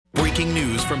breaking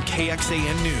news from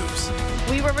KXAN News.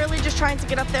 We were really just trying to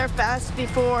get up there fast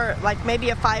before, like, maybe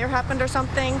a fire happened or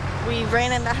something. We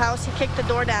ran in the house, he kicked the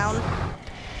door down.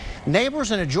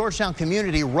 Neighbors in a Georgetown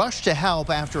community rushed to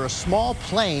help after a small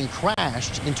plane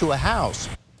crashed into a house.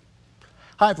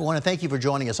 Hi, everyone, and thank you for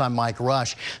joining us. I'm Mike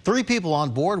Rush. 3 people on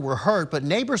board were hurt, but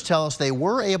neighbors tell us they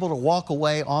were able to walk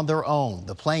away on their own.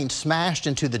 The plane smashed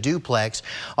into the duplex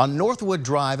on Northwood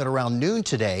Drive at around noon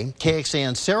today.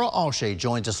 KXAN's Sarah Alshay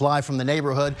joins us live from the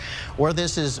neighborhood where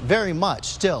this is very much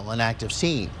still an active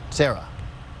scene. Sarah.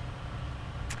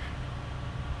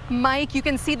 Mike, you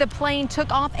can see the plane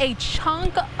took off a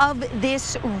chunk of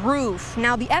this roof.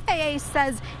 Now, the FAA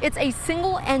says it's a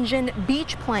single-engine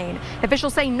beach plane.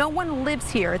 Officials say no one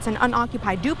lives here. It's an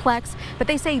unoccupied duplex, but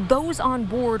they say those on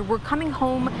board were coming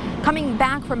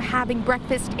back from having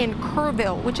breakfast in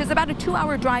Kerrville, which is about a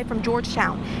 2-hour drive from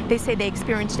Georgetown. They say they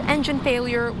experienced engine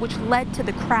failure, which led to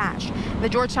the crash. The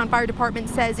Georgetown Fire Department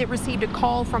says it received a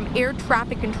call from air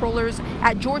traffic controllers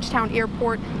at Georgetown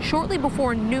Airport shortly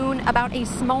before noon about a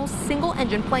small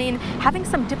single-engine plane having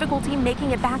some difficulty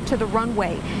making it back to the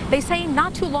runway. They say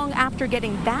not too long after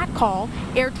getting that call,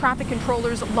 air traffic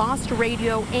controllers lost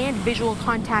radio and visual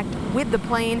contact with the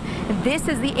plane. This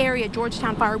is the area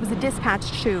Georgetown Fire was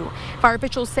dispatched to. Fire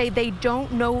officials say they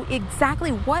don't know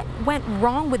exactly what went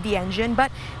wrong with the engine,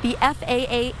 but the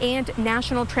FAA and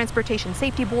National Transportation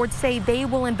Safety Board say they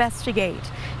will investigate.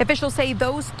 Officials say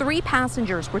those 3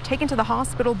 passengers were taken to the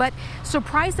hospital, but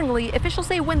surprisingly, officials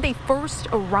say when they first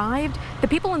arrived, the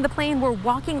people in the plane were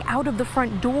walking out of the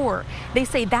front door. They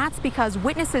say that's because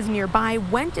witnesses nearby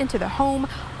went into the home,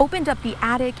 opened up the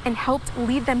attic, and helped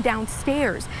lead them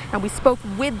downstairs. Now, we spoke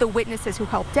with the witnesses who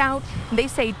helped out. They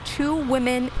say 2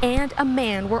 women and a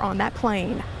man were on that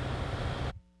plane.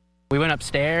 We went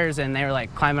upstairs and they were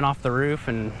like climbing off the roof,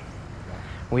 and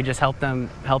we just helped them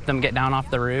get down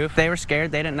off the roof. They were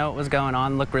scared. They didn't know what was going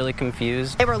on, looked really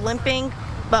confused. They were limping,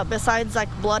 but besides like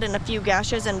blood and a few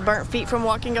gashes and burnt feet from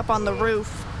walking up on the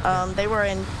roof, they were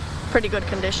in pretty good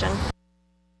condition.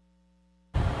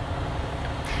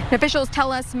 Officials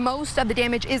tell us most of the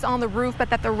damage is on the roof, but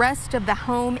that the rest of the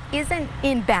home isn't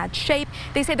in bad shape.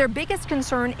 They say their biggest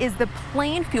concern is the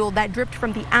plane fuel that dripped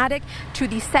from the attic to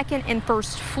the 2nd and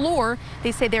 1st floor.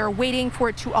 They say they're waiting for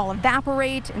it to all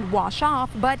evaporate and wash off,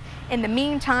 but in the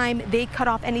meantime, they cut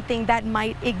off anything that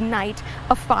might ignite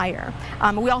a fire.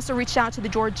 We also reached out to the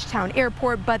Georgetown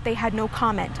Airport, but they had no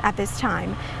comment at this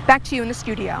time. Back to you in the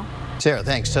studio. Sarah,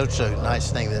 thanks. Such a nice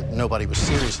thing that nobody was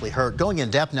seriously hurt. Going in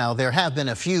depth now, there have been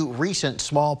a few recent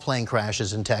small plane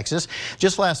crashes in Texas.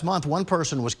 Just last month, 1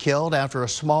 person was killed after a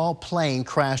small plane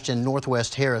crashed in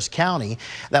northwest Harris County.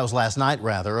 That was last night,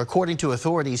 rather. According to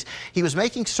authorities, he was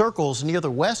making circles near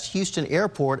the West Houston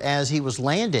airport as he was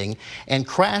landing and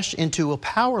crashed into a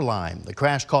power line. The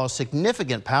crash caused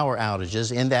significant power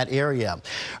outages in that area.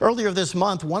 Earlier this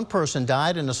month, 1 person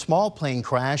died in a small plane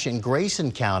crash in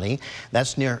Grayson County.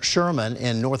 That's near Sherman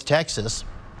in North Texas.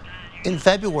 In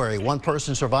February, 1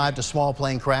 person survived a small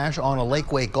plane crash on a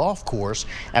Lakeway golf course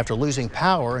after losing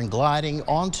power and gliding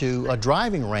onto a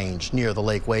driving range near the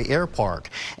Lakeway Air Park.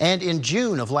 And in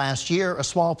June of last year, a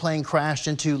small plane crashed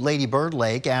into Lady Bird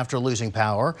Lake after losing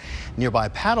power. Nearby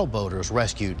paddle boaters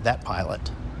rescued that pilot.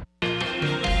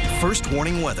 First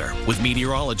warning weather with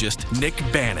meteorologist Nick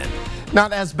Bannon.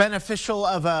 Not as beneficial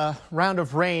of a round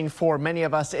of rain for many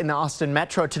of us in the Austin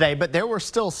metro today, but there were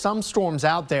still some storms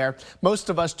out there. Most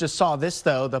of us just saw this,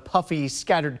 though, the puffy,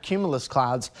 scattered cumulus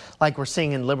clouds like we're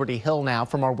seeing in Liberty Hill now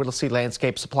from our Whittlesey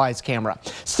Landscape Supplies camera.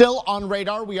 Still on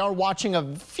radar, we are watching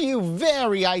a few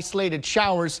very isolated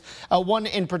showers, one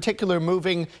in particular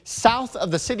moving south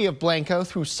of the city of Blanco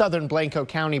through southern Blanco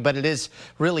County, but it is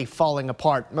really falling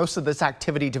apart. Most of this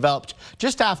activity developed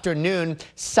just after noon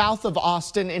south of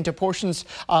Austin into portions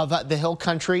of the Hill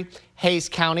Country, Hayes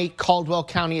County, Caldwell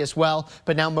County as well.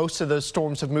 But now most of those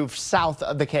storms have moved south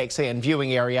of the KXAN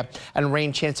viewing area, and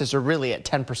rain chances are really at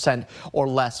 10% or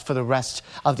less for the rest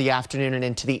of the afternoon and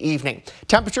into the evening.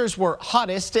 Temperatures were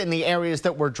hottest in the areas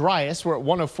that were driest. We're at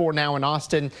 104 now in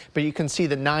Austin, but you can see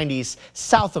the 90s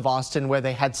south of Austin where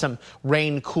they had some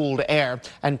rain-cooled air,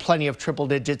 and plenty of triple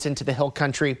digits into the Hill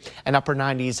Country and upper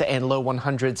 90s and low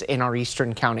 100s in our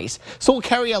eastern counties. So we'll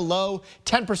carry a low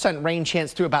 10% rain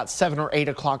chance through about 7 or 8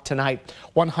 o'clock tonight.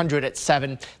 100 at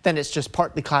 7. Then it's just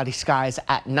partly cloudy skies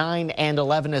at 9 and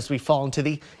 11 as we fall into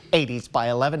the 80s by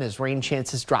 11 as rain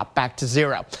chances drop back to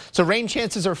 0. So rain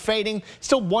chances are fading.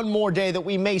 Still one more day that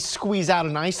we may squeeze out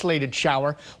an isolated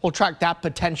shower. We'll track that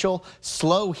potential,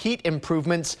 slow heat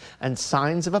improvements, and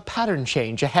signs of a pattern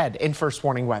change ahead in First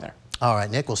Warning Weather. All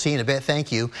right, Nick, we'll see you in a bit.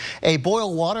 Thank you. A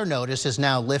boil water notice is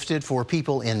now lifted for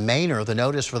people in Manor. The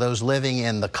notice for those living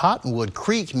in the Cottonwood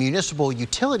Creek Municipal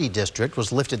Utility District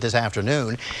was lifted this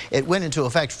afternoon. It went into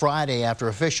effect Friday after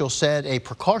officials said a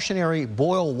precautionary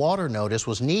boil water notice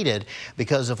was needed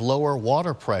because of lower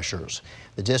water pressures.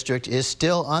 The district is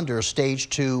still under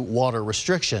Stage 2 water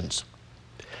restrictions.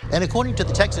 And according to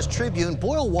the Texas Tribune,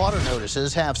 boil water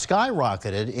notices have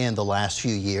skyrocketed in the last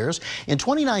few years. In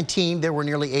 2019, there were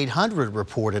nearly 800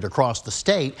 reported across the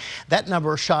state. That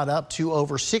number shot up to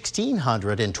over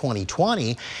 1,600 in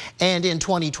 2020. And in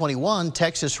 2021,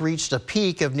 Texas reached a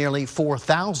peak of nearly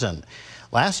 4,000.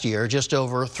 Last year, just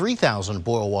over 3,000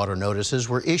 boil water notices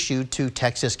were issued to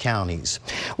Texas counties.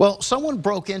 Well, someone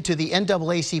broke into the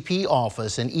NAACP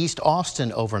office in East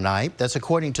Austin overnight. That's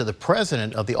according to the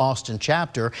president of the Austin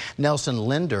chapter, Nelson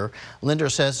Linder. Linder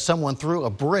says someone threw a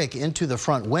brick into the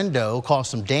front window, caused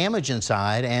some damage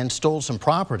inside, and stole some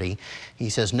property. He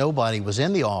says nobody was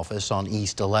in the office on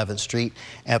East 11th Street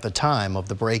at the time of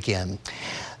the break-in.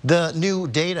 The new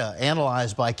data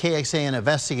analyzed by KXAN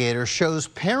investigators shows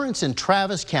parents in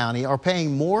Travis County are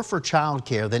paying more for child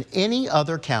care than any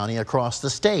other county across the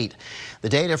state. The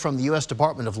data from the U.S.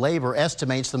 Department of Labor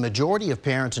estimates the majority of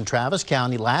parents in Travis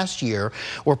County last year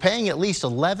were paying at least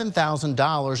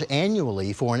 $11,000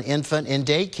 annually for an infant in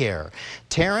daycare.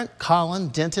 Tarrant, Collin,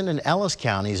 Denton, and Ellis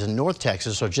counties in North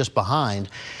Texas are just behind.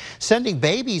 Sending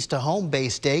babies to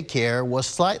home-based daycare was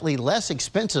slightly less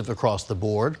expensive across the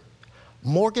board.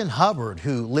 Morgan Hubbard,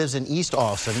 who lives in East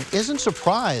Austin, isn't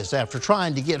surprised after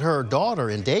trying to get her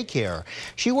daughter in daycare.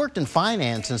 She worked in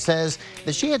finance and says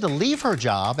that she had to leave her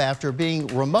job after being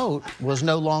remote was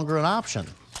no longer an option.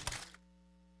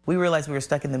 We realized we were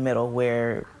stuck in the middle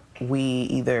where we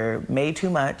either made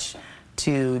too much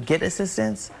to get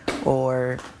assistance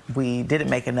or we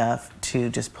didn't make enough to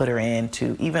just put her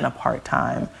into even a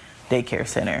part-time daycare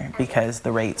center because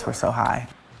the rates were so high.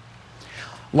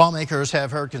 Lawmakers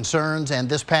have heard concerns and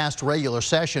this past regular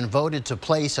session voted to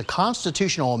place a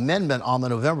constitutional amendment on the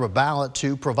November ballot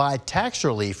to provide tax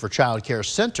relief for child care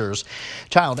centers.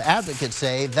 Child advocates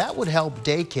say that would help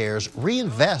daycares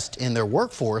reinvest in their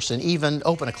workforce and even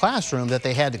open a classroom that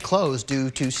they had to close due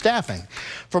to staffing.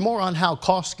 For more on how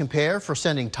costs compare for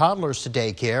sending toddlers to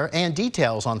daycare and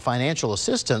details on financial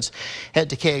assistance, head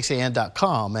to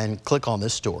KXAN.com and click on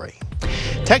this story.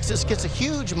 Texas gets a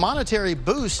huge monetary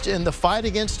boost in the fight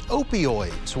against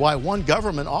opioids. Why one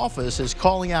government office is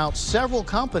calling out several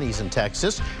companies in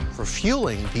Texas for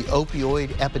fueling the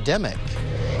opioid epidemic.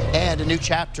 And a new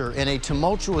chapter in a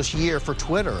tumultuous year for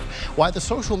Twitter. Why the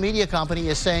social media company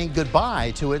is saying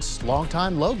goodbye to its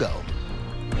longtime logo.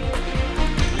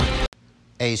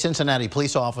 A Cincinnati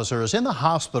police officer is in the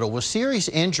hospital with serious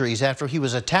injuries after he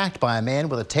was attacked by a man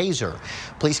with a taser.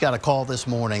 Police got a call this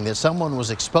morning that someone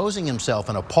was exposing himself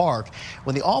in a park.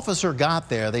 When the officer got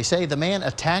there, they say the man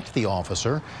attacked the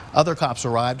officer. Other cops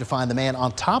arrived to find the man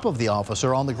on top of the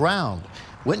officer on the ground.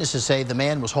 Witnesses say the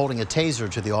man was holding a taser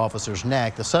to the officer's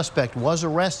neck. The suspect was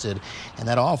arrested, and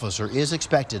that officer is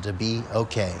expected to be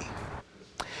okay.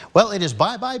 Well, it is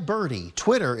bye-bye birdie.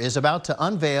 Twitter is about to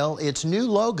unveil its new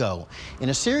logo. In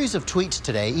a series of tweets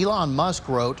today, Elon Musk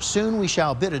wrote, "Soon we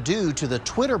shall bid adieu to the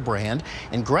Twitter brand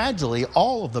and gradually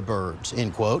all of the birds,"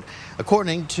 end quote.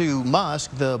 According to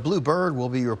Musk, the blue bird will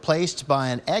be replaced by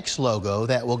an X logo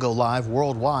that will go live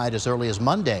worldwide as early as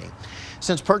Monday.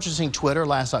 Since purchasing Twitter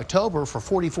last October for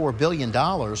 $44 billion,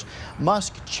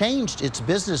 Musk changed its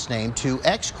business name to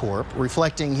X Corp,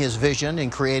 reflecting his vision in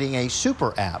creating a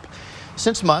super app.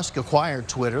 Since Musk acquired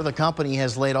Twitter, the company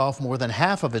has laid off more than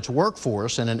half of its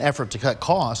workforce in an effort to cut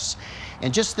costs.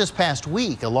 And just this past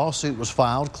week, a lawsuit was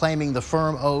filed claiming the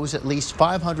firm owes at least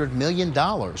 $500 million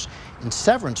in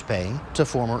severance pay to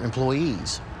former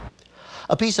employees.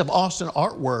 A piece of Austin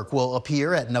artwork will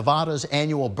appear at Nevada's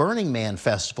annual Burning Man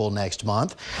Festival next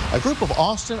month. A group of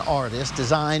Austin artists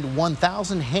designed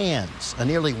 1,000 Hands, a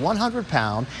nearly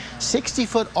 100-pound,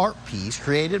 60-foot art piece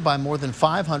created by more than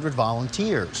 500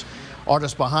 volunteers.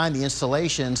 Artists behind the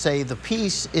installation say the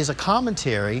piece is a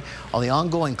commentary on the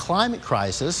ongoing climate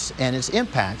crisis and its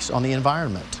impacts on the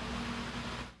environment.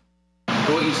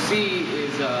 What you see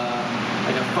is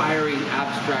like a fiery,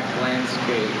 abstract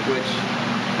landscape, which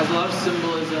has a lot of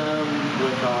symbolism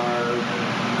with our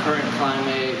current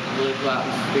climate, political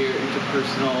atmosphere,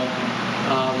 interpersonal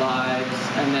lives,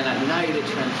 and then at night it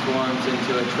transforms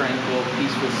into a tranquil,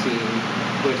 peaceful scene,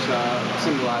 which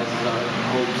symbolizes our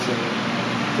hopes and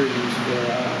dreams for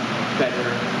a better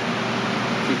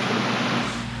future.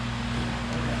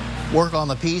 Work on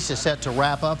the piece is set to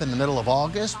wrap up in the middle of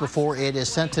August before it is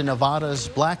sent to Nevada's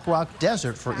Black Rock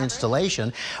Desert for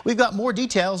installation. We've got more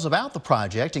details about the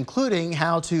project, including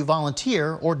how to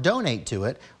volunteer or donate to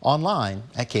it online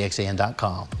at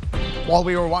KXAN.com. While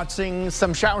we were watching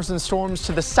some showers and storms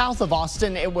to the south of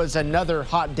Austin, it was another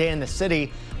hot day in the city.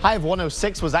 High of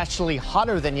 106 was actually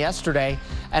hotter than yesterday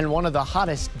and one of the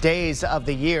hottest days of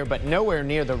the year, but nowhere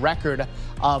near the record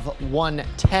of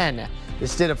 110.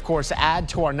 This did, of course, add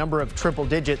to our number of triple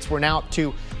digits. We're now up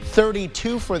to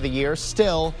 32 for the year,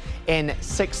 still in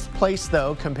 6th place,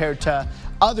 though, compared to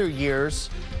other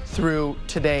years through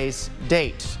today's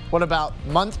date. What about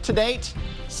month to date?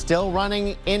 Still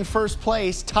running in 1st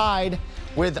place, tied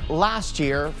with last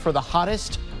year for the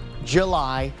hottest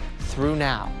July through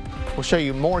now. We'll show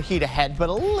you more heat ahead, but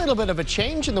a little bit of a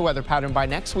change in the weather pattern by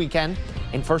next weekend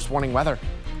in First Warning Weather.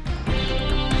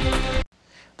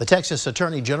 The Texas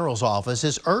Attorney General's office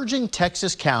is urging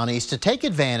Texas counties to take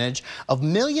advantage of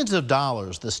millions of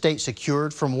dollars the state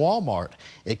secured from Walmart.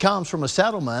 It comes from a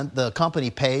settlement the company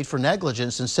paid for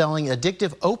negligence in selling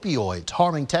addictive opioids,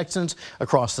 harming Texans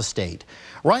across the state.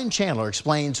 Ryan Chandler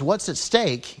explains what's at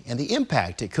stake and the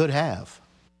impact it could have.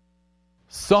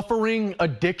 Suffering,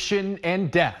 addiction,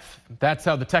 and death. That's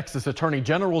how the Texas Attorney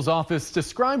General's office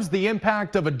describes the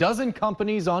impact of a dozen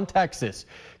companies on Texas,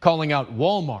 calling out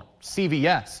Walmart,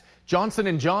 CVS,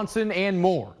 Johnson & Johnson, and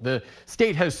more. The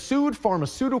state has sued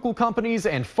pharmaceutical companies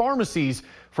and pharmacies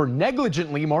for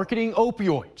negligently marketing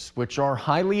opioids, which are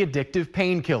highly addictive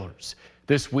painkillers.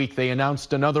 This week, they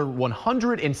announced another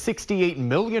 $168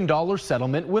 million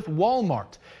settlement with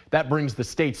Walmart. That brings the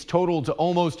state's total to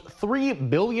almost $3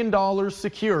 billion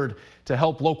secured to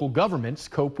help local governments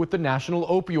cope with the national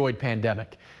opioid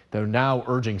pandemic. They're now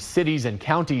urging cities and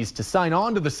counties to sign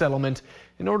on to the settlement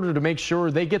in order to make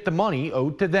sure they get the money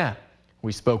owed to them.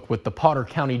 We spoke with the Potter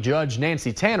County Judge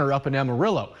Nancy Tanner up in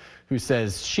Amarillo, who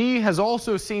says she has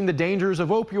also seen the dangers of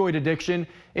opioid addiction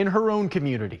in her own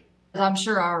community. I'm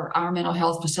sure our mental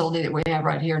health facility that we have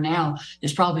right here now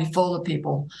is probably full of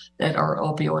people that are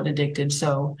opioid addicted.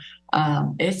 So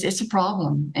it's a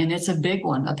problem, and it's a big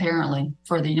one, apparently,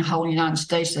 for the whole United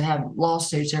States to have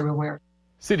lawsuits everywhere.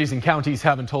 Cities and counties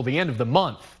have until the end of the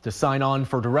month to sign on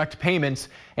for direct payments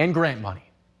and grant money.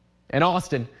 In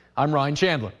Austin, I'm Ryan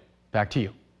Chandler. Back to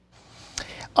you.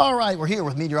 All right, we're here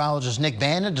with meteorologist Nick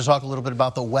Bannon to talk a little bit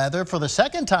about the weather. For the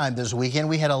second time this weekend,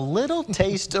 we had a little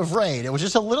taste of rain. It was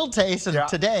just a little taste, and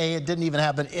today it didn't even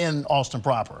happen in Austin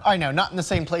proper. I know, not in the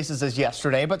same places as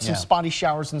yesterday, but some spotty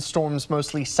showers and storms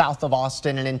mostly south of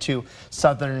Austin and into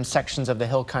southern sections of the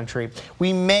hill country.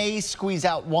 We may squeeze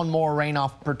out one more rain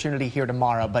opportunity here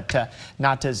tomorrow, but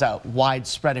not as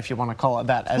widespread, if you want to call it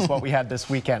that, as what we had this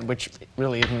weekend, which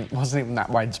really wasn't even that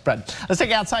widespread. Let's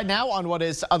take outside now on what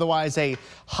is otherwise a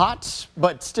hot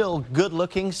but still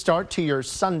good-looking start to your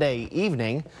Sunday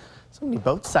evening. So many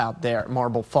boats out there at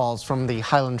Marble Falls from the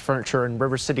Highland Furniture and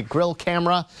River City Grill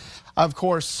camera. Of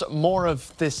course, more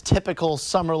of this typical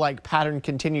summer-like pattern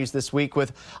continues this week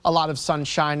with a lot of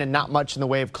sunshine and not much in the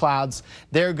way of clouds.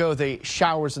 There go the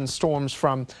showers and storms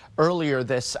from earlier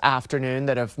this afternoon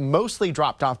that have mostly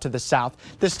dropped off to the south.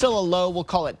 There's still a low, we'll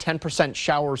call it 10%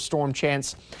 shower storm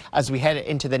chance as we head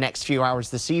into the next few hours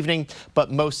this evening,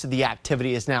 but most of the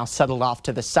activity is now settled off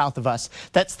to the south of us.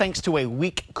 That's thanks to a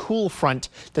weak cool front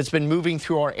that's been moving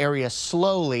through our area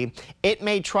slowly. It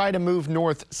may try to move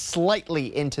north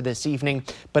slightly into this evening,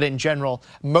 but in general,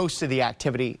 most of the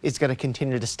activity is going to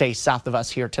continue to stay south of us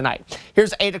here tonight.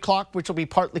 Here's 8 o'clock, which will be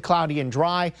partly cloudy and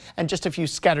dry, and just a few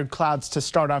scattered clouds to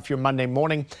start off your Monday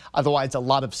morning. Otherwise, a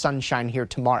lot of sunshine here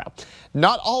tomorrow.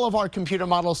 Not all of our computer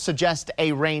models suggest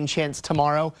a rain chance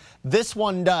tomorrow. This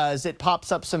one does. It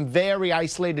pops up some very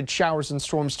isolated showers and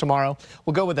storms tomorrow.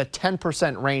 We'll go with a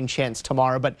 10% rain chance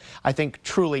tomorrow, but I think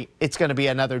truly it's going to be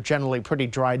another generally pretty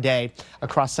dry day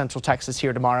across central Texas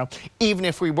here tomorrow. Even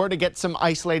if we were to get some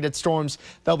isolated storms,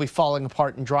 they'll be falling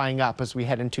apart and drying up as we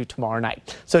head into tomorrow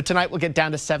night. So tonight we'll get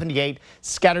down to 78,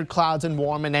 scattered clouds and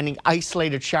warm, and any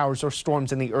isolated showers or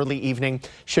storms in the early evening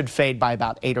should fade by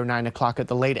about 8 or 9 o'clock at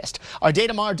the latest. Our day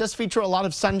tomorrow does feature a lot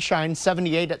of sunshine,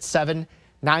 78 at 7.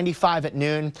 95 at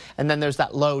noon, and then there's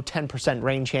that low 10%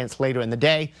 rain chance later in the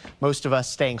day. Most of us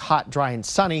staying hot, dry, and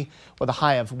sunny with a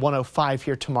high of 105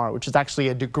 here tomorrow, which is actually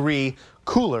a degree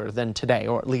cooler than today,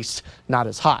 or at least not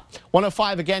as hot.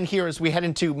 105 again here as we head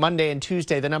into Monday and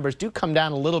Tuesday. The numbers do come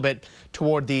down a little bit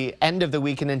toward the end of the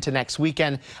week and into next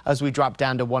weekend as we drop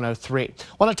down to 103.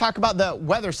 I want to talk about the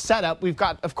weather setup. We've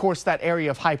got, of course, that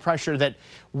area of high pressure that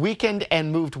weakened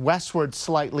and moved westward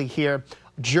slightly here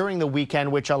during the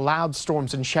weekend, which allowed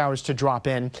storms and showers to drop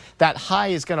in. That high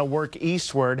is going to work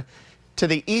eastward To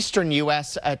the eastern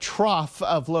U.S., a trough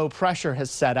of low pressure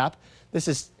has set up. This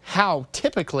is how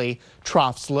typically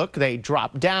troughs look. They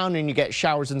drop down and you get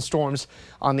showers and storms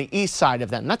on the east side of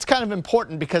them. That's kind of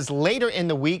important because later in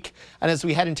the week and as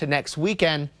we head into next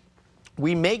weekend,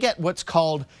 we may get what's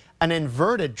called an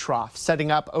inverted trough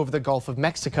setting up over the Gulf of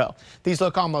Mexico. These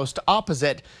look almost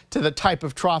opposite to the type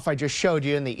of trough I just showed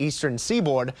you in the eastern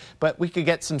seaboard, but we could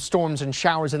get some storms and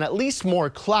showers and at least more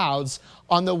clouds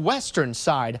on the western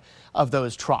side of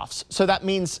those troughs. So that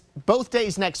means both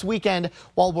days next weekend,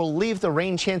 while we'll leave the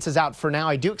rain chances out for now,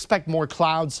 I do expect more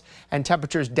clouds and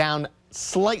temperatures down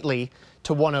slightly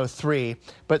to 103,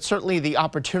 but certainly the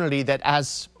opportunity that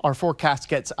as our forecast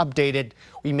gets updated,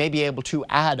 we may be able to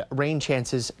add rain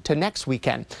chances to next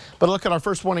weekend. But look at our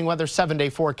first warning weather 7-day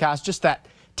forecast, just that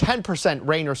 10%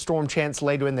 rain or storm chance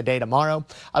later in the day tomorrow.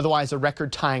 Otherwise, a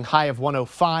record-tying high of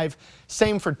 105.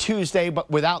 Same for Tuesday, but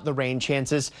without the rain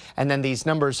chances. And then these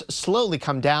numbers slowly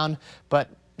come down, but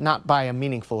not by a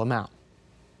meaningful amount.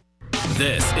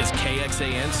 This is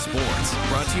KXAN Sports,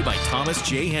 brought to you by Thomas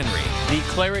J. Henry. The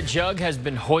claret jug has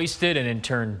been hoisted and in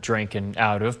turn drinking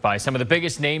out of by some of the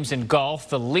biggest names in golf.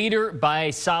 The leader by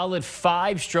a solid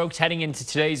 5 strokes heading into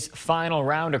today's final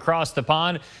round across the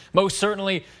pond. Most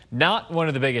certainly not one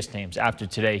of the biggest names. After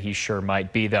today, he sure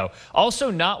might be, though.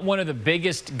 Also not one of the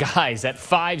biggest guys at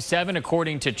 5'7",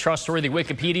 according to trustworthy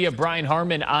Wikipedia. Brian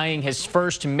Harman eyeing his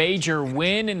first major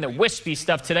win in the wispy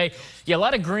stuff today. Yeah, a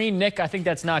lot of green, Nick. I think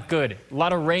that's not good. A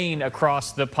lot of rain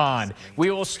across the pond.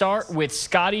 We will start with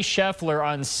Scotty Scheffler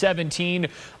on 17.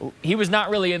 He was not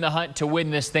really in the hunt to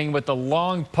win this thing, but the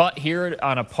long putt here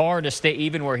on a par to stay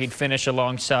even where he'd finish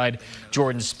alongside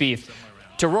Jordan Spieth.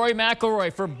 To Rory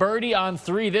McIlroy for birdie on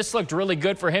 3. This looked really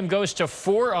good for him. Goes to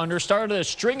 4 under. Started a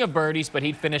string of birdies, but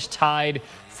he'd finish tied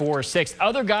for 6th.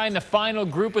 Other guy in the final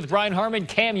group with Brian Harman,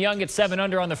 Cam Young at 7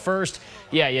 under on the first.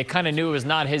 Yeah, you kind of knew it was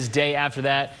not his day after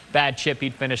that. Bad chip,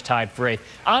 he'd finish tied for 8th.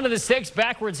 On to the 6th,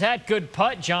 backwards hat, good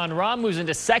putt. John Rahm moves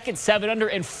into 2nd, 7 under,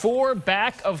 and 4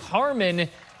 back of Harman.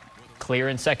 Clear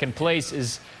in 2nd place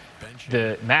is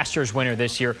the Masters winner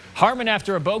this year. Harman,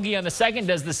 after a bogey on the 2nd,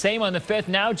 does the same on the 5th.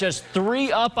 Now just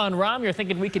 3 up on Rahm. You're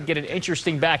thinking we could get an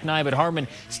interesting back 9, but Harman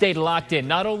stayed locked in.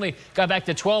 Not only got back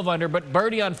to 12 under, but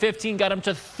birdie on 15 got him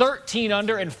to 13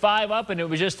 under and 5 up, and it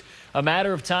was just a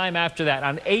matter of time after that.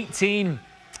 On 18,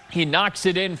 he knocks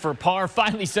it in for par.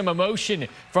 Finally, some emotion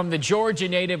from the Georgia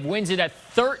native. Wins it at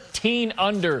 13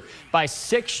 under by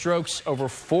 6 strokes over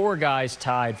 4 guys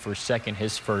tied for 2nd,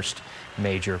 his first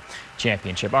major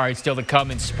championship. All right, still to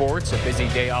come in sports. A busy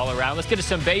day all around. Let's get to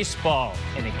some baseball.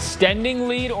 An extending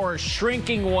lead or a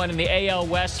shrinking one in the AL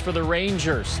West for the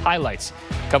Rangers. Highlights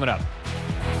coming up.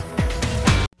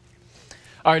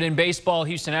 All right, in baseball,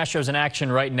 Houston Astros in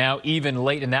action right now, even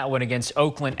late in that one against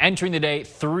Oakland. Entering the day,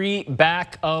 3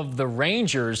 back of the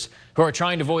Rangers, who are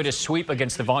trying to avoid a sweep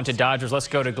against the vaunted Dodgers. Let's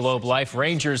go to Globe Life.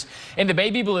 Rangers in the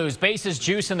Baby Blues. Bases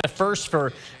juice in the first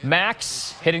for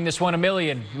Max. Hitting this one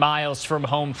 1,000,000 miles from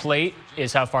home plate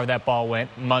is how far that ball went.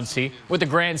 Muncy with a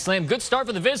grand slam. Good start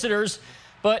for the visitors,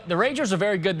 but the Rangers are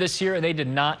very good this year, and they did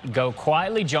not go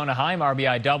quietly. Jonah Heim,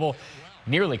 RBI double.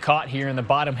 Nearly caught here in the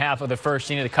bottom half of the first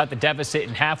inning to cut the deficit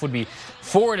in half. Would be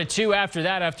 4-2 after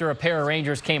that, after a pair of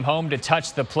Rangers came home to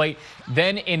touch the plate.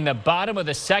 Then in the bottom of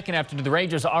the 2nd, after the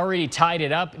Rangers already tied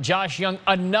it up, Josh Young,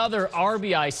 another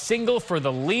RBI single for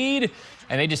the lead,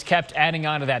 and they just kept adding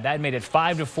on to that. That made it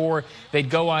 5-4. They'd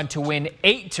go on to win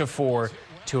 8-4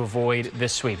 to avoid the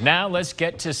sweep. Now let's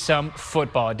get to some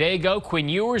football. A day ago, Quinn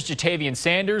Ewers, Jatavian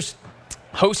Sanders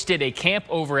hosted a camp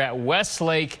over at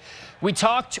Westlake. We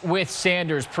talked with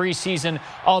Sanders preseason,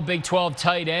 all Big 12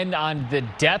 tight end, on the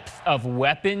depth of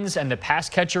weapons and the pass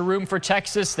catcher room for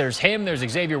Texas. There's him. There's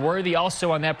Xavier Worthy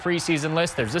also on that preseason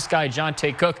list. There's this guy,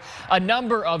 Jonte Cook, a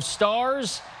number of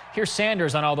stars. Here's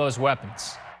Sanders on all those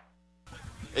weapons.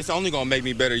 It's only going to make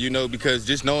me better, you know, because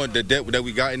just knowing the depth that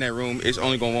we got in that room, it's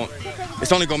only going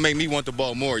to make me want the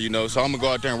ball more, you know. So I'm going to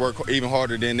go out there and work even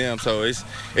harder than them. So it's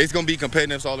going to be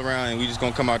competitive all around, and we just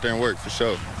going to come out there and work for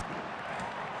sure.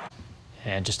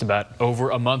 And just about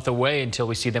over a month away until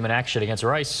we see them in action against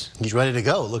Rice. He's ready to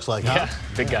go, looks like, huh? Yeah,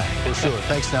 big guy. For sure.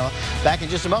 Thanks, Noah. Back in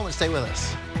just a moment. Stay with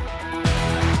us.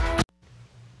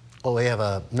 Well, we have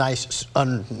a nice,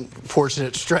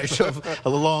 unfortunate stretch of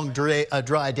long,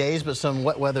 dry days, but some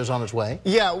wet weather's on its way.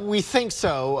 Yeah, we think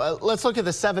so. Let's look at the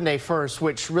 7-day first,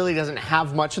 which really doesn't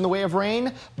have much in the way of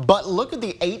rain. But look at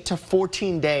the 8 to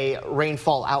 14-day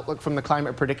rainfall outlook from the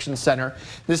Climate Prediction Center.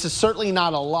 This is certainly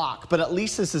not a lock, but at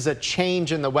least this is a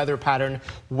change in the weather pattern.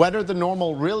 Wetter than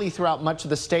normal really throughout much of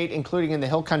the state, including in the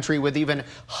hill country, with even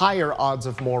higher odds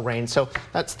of more rain. So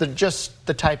that's just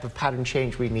the type of pattern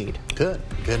change we need. Good.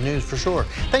 Good news. news for sure.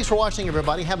 Thanks for watching,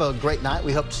 everybody. Have a great night.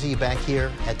 We hope to see you back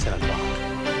here at 10 o'clock.